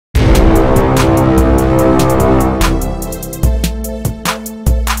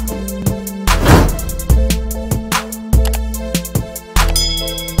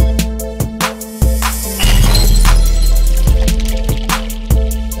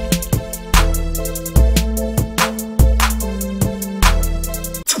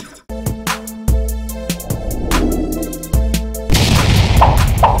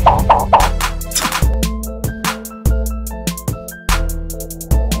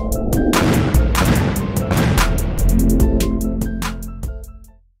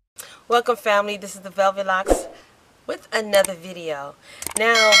Welcome family, this is the velvetlox with another video.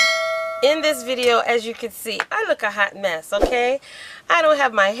 Now in this video, as you can see, I look a hot mess, okay? I don't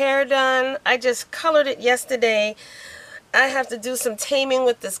have my hair done. I just colored it yesterday. I have to do some taming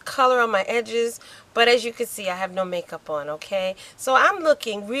with this color on my edges, but as you can see, I have no makeup on, okay? So I'm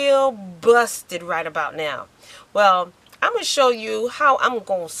looking real busted right about now. Well, I'm going to show you how I'm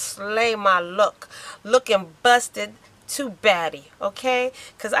going to slay my look, looking busted to Baddie, okay?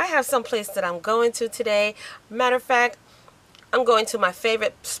 Because I have some place that I'm going to today. Matter of fact, I'm going to my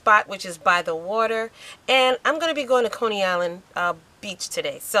favorite spot, which is by the water, and I'm going to be going to Coney Island beach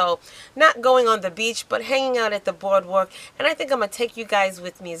today. So not going on the beach, but hanging out at the boardwalk, and I think I'm going to take you guys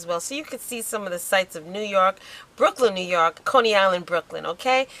with me as well, so you can see some of the sights of New York, Brooklyn, New York, Coney Island, Brooklyn,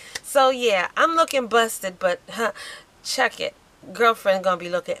 okay? So yeah, I'm looking busted, but check it. Girlfriend going to be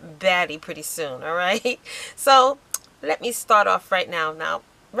looking Baddie pretty soon, all right? So let me start off right now.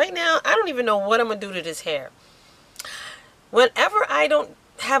 Right now, I don't even know what I'm going to do to this hair. Whenever I don't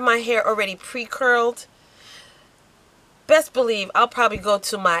have my hair already pre-curled, best believe I'll probably go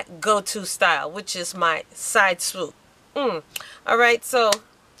to my go-to style, which is my side swoop. Alright, so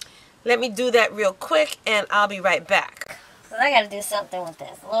let me do that real quick and I'll be right back. So I gotta do something with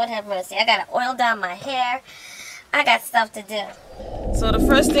this. Lord have mercy. I gotta oil down my hair. I got stuff to do. So the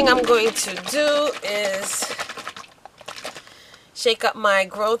first thing I'm going to do is shake up my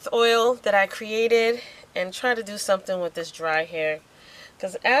growth oil that I created and try to do something with this dry hair,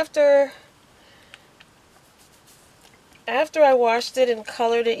 because after I washed it and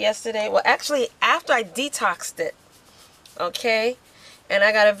colored it yesterday, well actually after I detoxed it, okay, and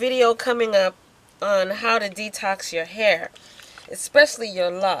I got a video coming up on how to detox your hair, especially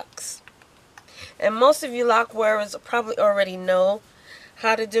your locks, and most of you lock wearers probably already know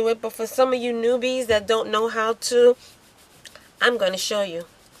how to do it, but for some of you newbies that don't know how to, I'm going to show you.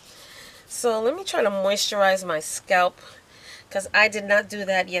 So let me try to moisturize my scalp, because I did not do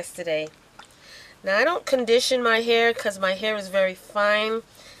that yesterday. Now I don't condition my hair because my hair is very fine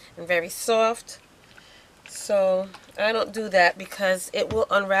and very soft. So I don't do that because it will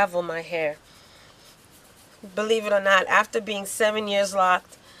unravel my hair. Believe it or not, after being 7 years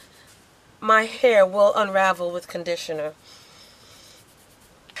locked, my hair will unravel with conditioner.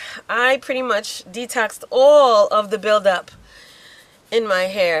 I pretty much detoxed all of the buildup in my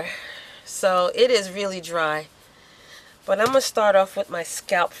hair. So it is really dry, but I'm going to start off with my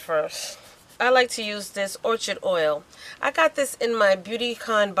scalp first. I like to use this orchid oil. I got this in my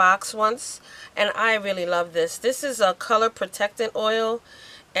BeautyCon box once, and I really love this. This is a color protectant oil,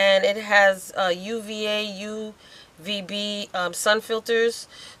 and it has UVA, UVB sun filters.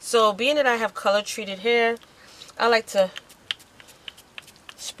 So being that I have color treated hair, I like to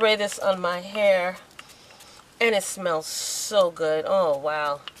spray this on my hair, and it smells so good. Oh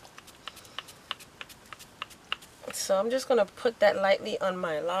wow. So I'm just going to put that lightly on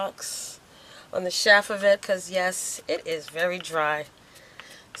my locks, on the shaft of it, because yes, it is very dry,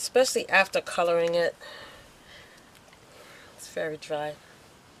 especially after coloring it. It's very dry,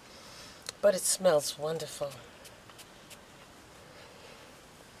 but it smells wonderful.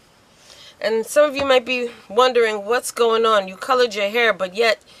 And some of you might be wondering what's going on. You colored your hair, but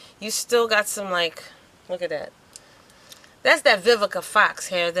yet you still got some, like, look at that. That's that Vivica Fox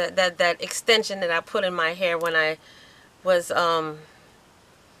hair, that extension that I put in my hair when I was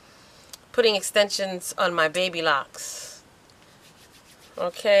putting extensions on my baby locks.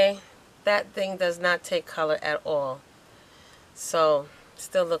 Okay, that thing does not take color at all. So,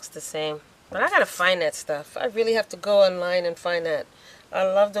 still looks the same. But I gotta find that stuff. I really have to go online and find that. I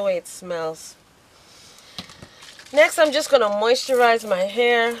love the way it smells. Next, I'm just gonna moisturize my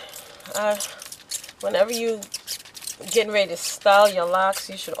hair. Whenever you getting ready to style your locks,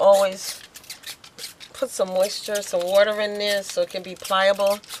 you should always put some moisture, some water in there so it can be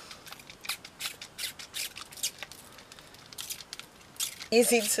pliable.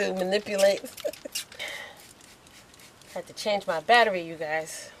 Easy to manipulate. Had to change my battery, you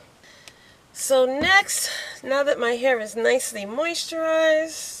guys. So next, now that my hair is nicely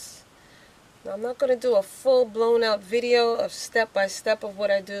moisturized, now I'm not going to do a full blown out video of step by step of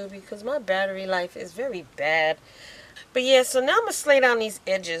what I do because my battery life is very bad. But yeah, so now I'm going to slay down these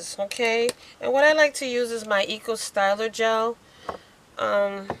edges, okay? And what I like to use is my Eco Styler gel.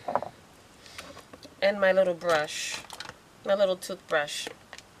 And my little brush. My little toothbrush.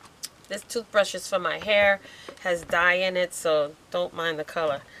 This toothbrush is for my hair. Has dye in it, so don't mind the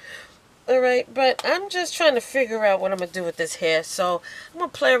color. Alright, but I'm just trying to figure out what I'm going to do with this hair. So I'm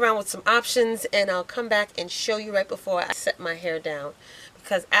going to play around with some options, and I'll come back and show you right before I set my hair down.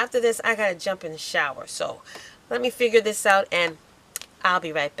 Because after this, I got to jump in the shower. So let me figure this out, and I'll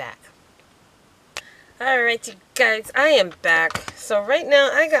be right back. Alright, you guys, I am back. So right now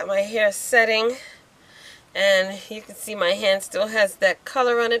I got my hair setting, and you can see my hand still has that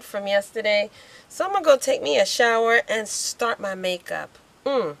color on it from yesterday. So I'm gonna go take me a shower and start my makeup.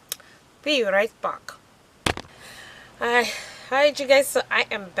 Be right back. Alright, you guys, so I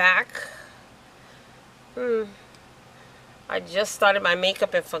am back. I just started my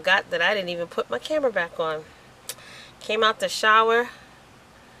makeup and forgot that I didn't even put my camera back on. Came out the shower,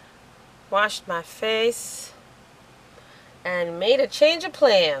 washed my face, and made a change of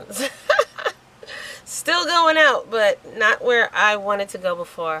plans. Still going out, but not where I wanted to go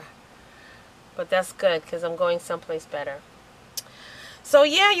before. But that's good, because I'm going someplace better. So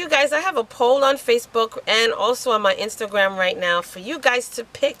yeah, you guys, I have a poll on Facebook and also on my Instagram right now for you guys to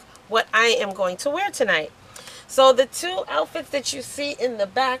pick what I am going to wear tonight. So the two outfits that you see in the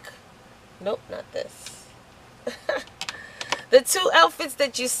back, nope, not this. The two outfits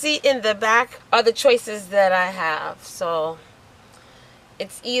that you see in the back are the choices that I have. So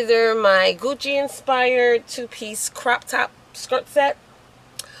it's either my Gucci-inspired two-piece crop top skirt set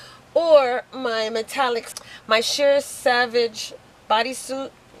or my sheer Savage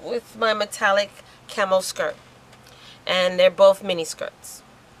bodysuit with my metallic camo skirt. And they're both mini skirts.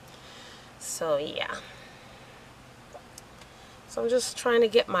 So yeah. So I'm just trying to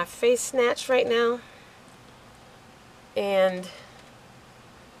get my face snatched right now. And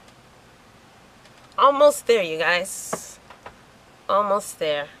almost there, you guys. Almost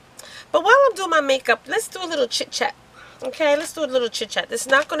there. But while I'm doing my makeup, let's do a little chit chat. Okay, let's do a little chit chat. This is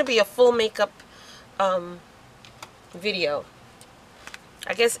not going to be a full makeup video.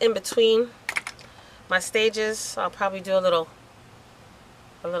 I guess in between my stages, I'll probably do a little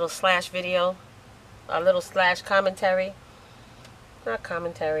slash video, a little slash commentary. Not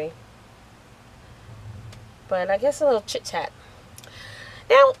commentary, but I guess a little chit chat.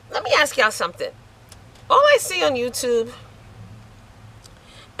 Now, let me ask y'all something. All I see on YouTube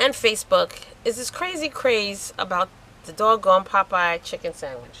and Facebook is this crazy craze about the doggone Popeye chicken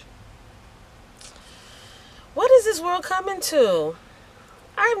sandwich. What is this world coming to?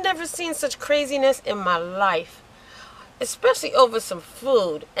 I've never seen such craziness in my life, especially over some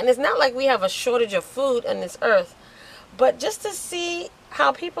food. And it's not like we have a shortage of food on this earth, but just to see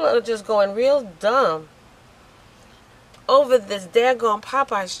how people are just going real dumb over this daggone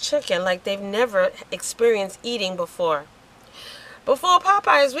Popeye's chicken like they've never experienced eating before. Before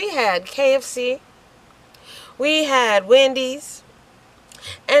Popeyes, we had KFC, we had Wendy's,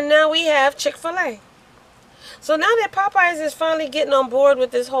 and now we have Chick-fil-A. So now that Popeyes is finally getting on board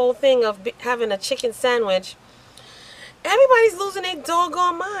with this whole thing of having a chicken sandwich, everybody's losing their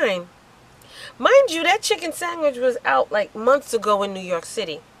doggone mind. Mind you, that chicken sandwich was out like months ago in New York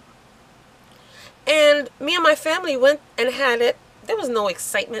City. And me and my family went and had it. There was no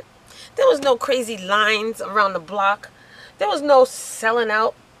excitement. There was no crazy lines around the block. There was no selling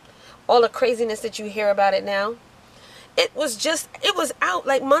out, all the craziness that you hear about it now. It was out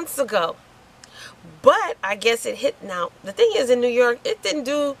like months ago. But I guess it hit now. The thing is, in New York, I didn't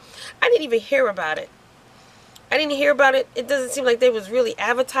even hear about it. I didn't hear about it. It doesn't seem like they was really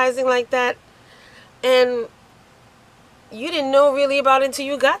advertising like that. And you didn't know really about it until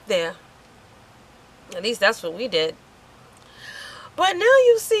you got there. At least that's what we did. But now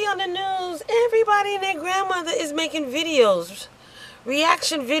you see on the news, everybody and their grandmother is making videos,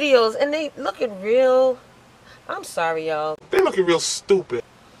 reaction videos, and they looking real, I'm sorry y'all, they looking real stupid.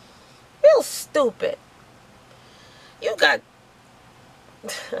 Real stupid. You got,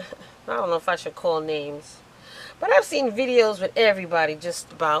 I don't know if I should call names, but I've seen videos with everybody just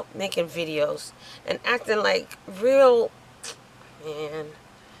about making videos and acting like real, man,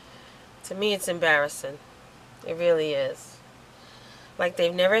 to me it's embarrassing. It really is. Like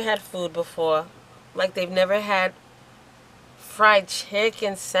they've never had food before. Like they've never had fried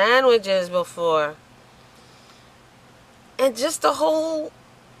chicken sandwiches before. And just the whole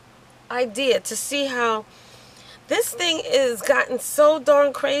idea to see how this thing is gotten so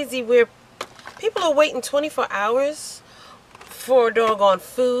darn crazy where people are waiting 24 hours for doggone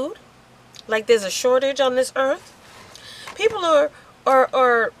food. Like there's a shortage on this earth. People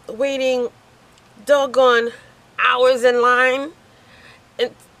are waiting doggone hours in line,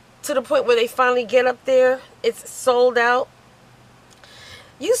 and to the point where they finally get up there, it's sold out.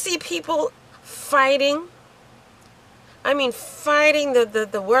 You see people fighting. I mean, fighting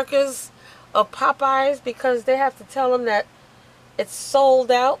the workers of Popeyes because they have to tell them that it's sold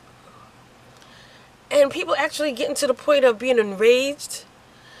out. And people actually getting to the point of being enraged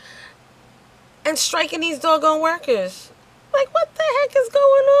and striking these doggone workers. Like, what the heck is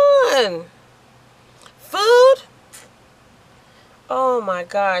going on? Food? Oh my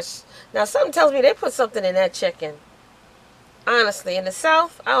gosh. Now, something tells me they put something in that chicken. Honestly, in the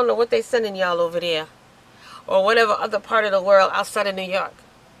South, I don't know what they sending y'all over there. Or whatever other part of the world outside of New York.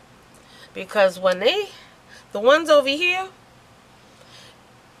 Because when the ones over here,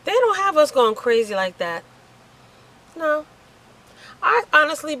 they don't have us going crazy like that. No. I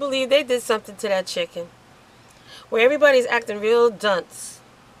honestly believe they did something to that chicken. Where everybody's acting real dunce.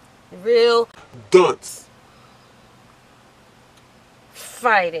 Real dunce.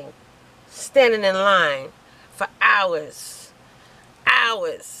 Fighting. Standing in line for hours.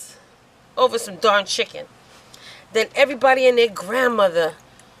 Hours. Over some darn chicken. Then everybody and their grandmother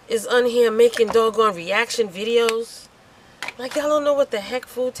is on here making doggone reaction videos. Like, y'all don't know what the heck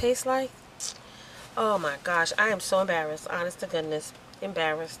food tastes like? Oh my gosh, I am so embarrassed. Honest to goodness.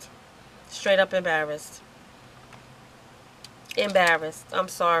 Embarrassed. Straight up embarrassed. Embarrassed. I'm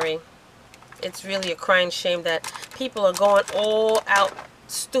sorry. It's really a crying shame that people are going all out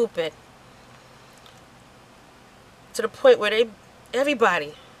stupid. To the point where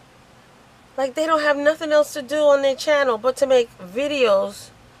everybody, like, they don't have nothing else to do on their channel but to make videos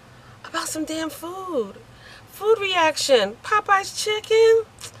about some damn food. Food reaction. Popeye's chicken.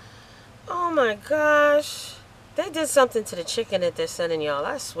 Oh my gosh. They did something to the chicken that they're sending y'all.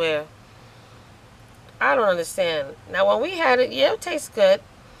 I swear. I don't understand. Now, when we had it, yeah, it tastes good.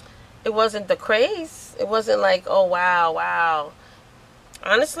 It wasn't the craze. It wasn't like, oh, wow, wow.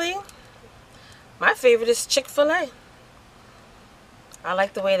 Honestly, my favorite is Chick-fil-A. I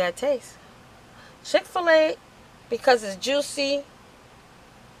like the way that tastes. Chick-fil-A, because it's juicy,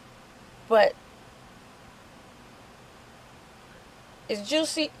 but it's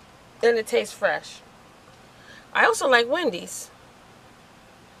juicy and it tastes fresh. I also like Wendy's.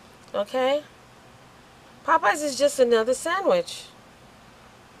 Okay? Popeyes is just another sandwich.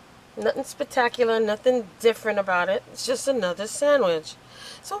 Nothing spectacular, nothing different about it. It's just another sandwich.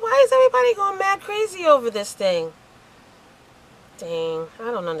 So why is everybody going mad crazy over this thing? Dang,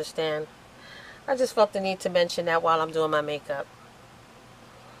 I don't understand. I just felt the need to mention that while I'm doing my makeup.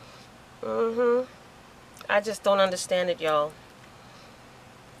 I just don't understand it, y'all.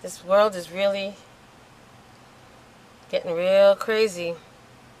 This world is really getting real crazy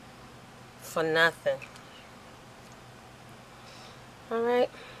for nothing. Alright.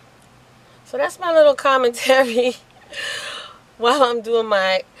 So that's my little commentary while I'm doing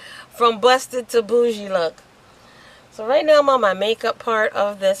my from busted to bougie look. So right now I'm on my makeup part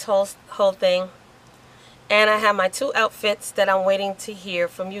of this whole thing. And I have my 2 outfits that I'm waiting to hear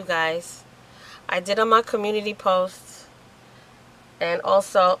from you guys. I did on my community posts and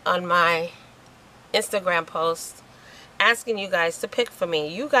also on my Instagram post asking you guys to pick for me.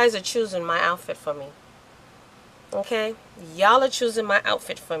 You guys are choosing my outfit for me. Okay? Y'all are choosing my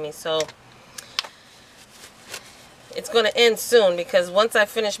outfit for me. So it's going to end soon because once I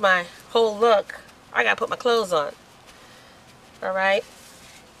finish my whole look, I got to put my clothes on. Alright?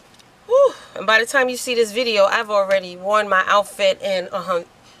 And by the time you see this video, I've already worn my outfit and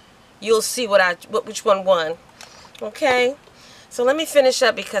you'll see which one won. Okay? So let me finish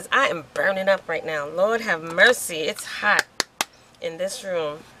up because I am burning up right now. Lord have mercy. It's hot in this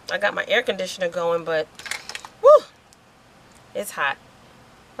room. I got my air conditioner going, but whew, it's hot.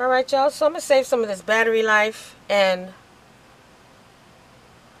 Alright, y'all. So I'm going to save some of this battery life and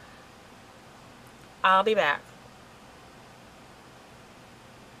I'll be back.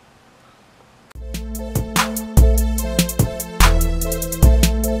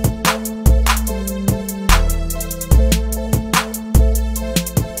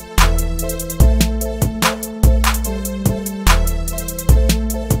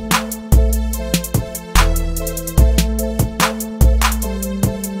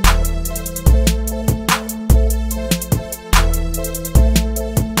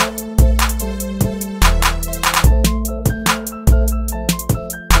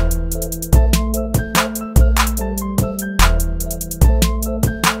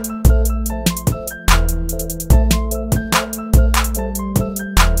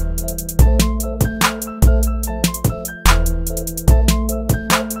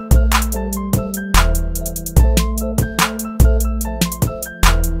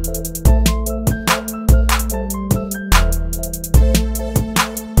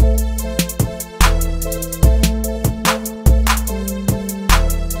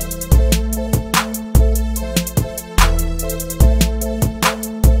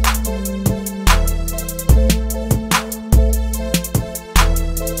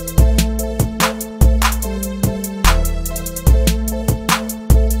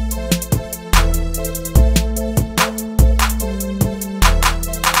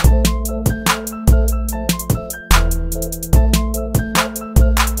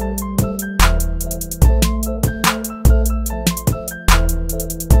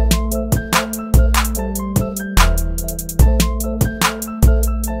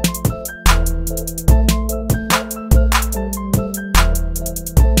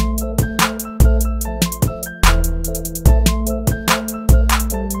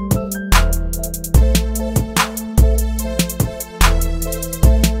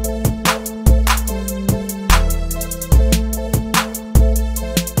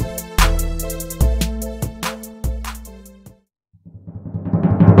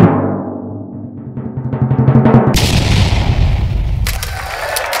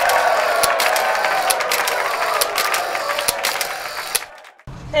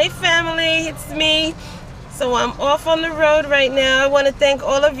 it's me. So I'm off on the road right now. I want to thank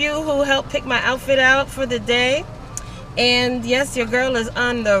all of you who helped pick my outfit out for the day. And yes, your girl is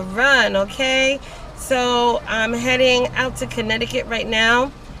on the run, okay? So I'm heading out to Connecticut right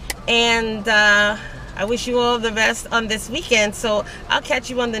now. And I wish you all the best on this weekend. So I'll catch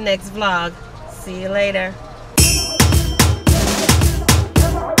you on the next vlog. See you later.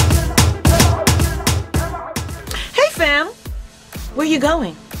 Hey fam, where you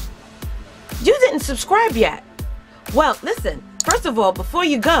going? You didn't subscribe yet. Well, listen, first of all, before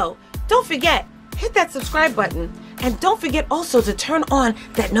you go, don't forget, hit that subscribe button. And don't forget also to turn on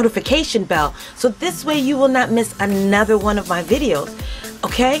that notification bell, so this way you will not miss another one of my videos.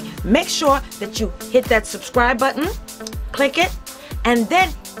 Okay? Make sure that you hit that subscribe button, click it, and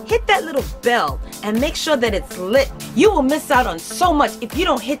then hit that little bell and make sure that it's lit. You will miss out on so much if you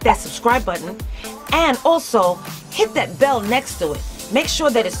don't hit that subscribe button. And also hit that bell next to it. Make sure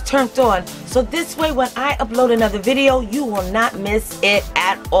that it's turned on, so this way when I upload another video, you will not miss it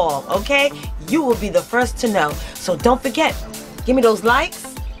at all, okay? You will be the first to know. So don't forget, give me those likes,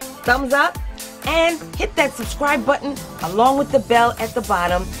 thumbs up, and hit that subscribe button along with the bell at the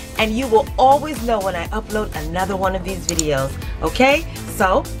bottom, and you will always know when I upload another one of these videos, okay?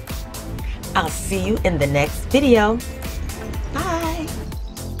 So, I'll see you in the next video.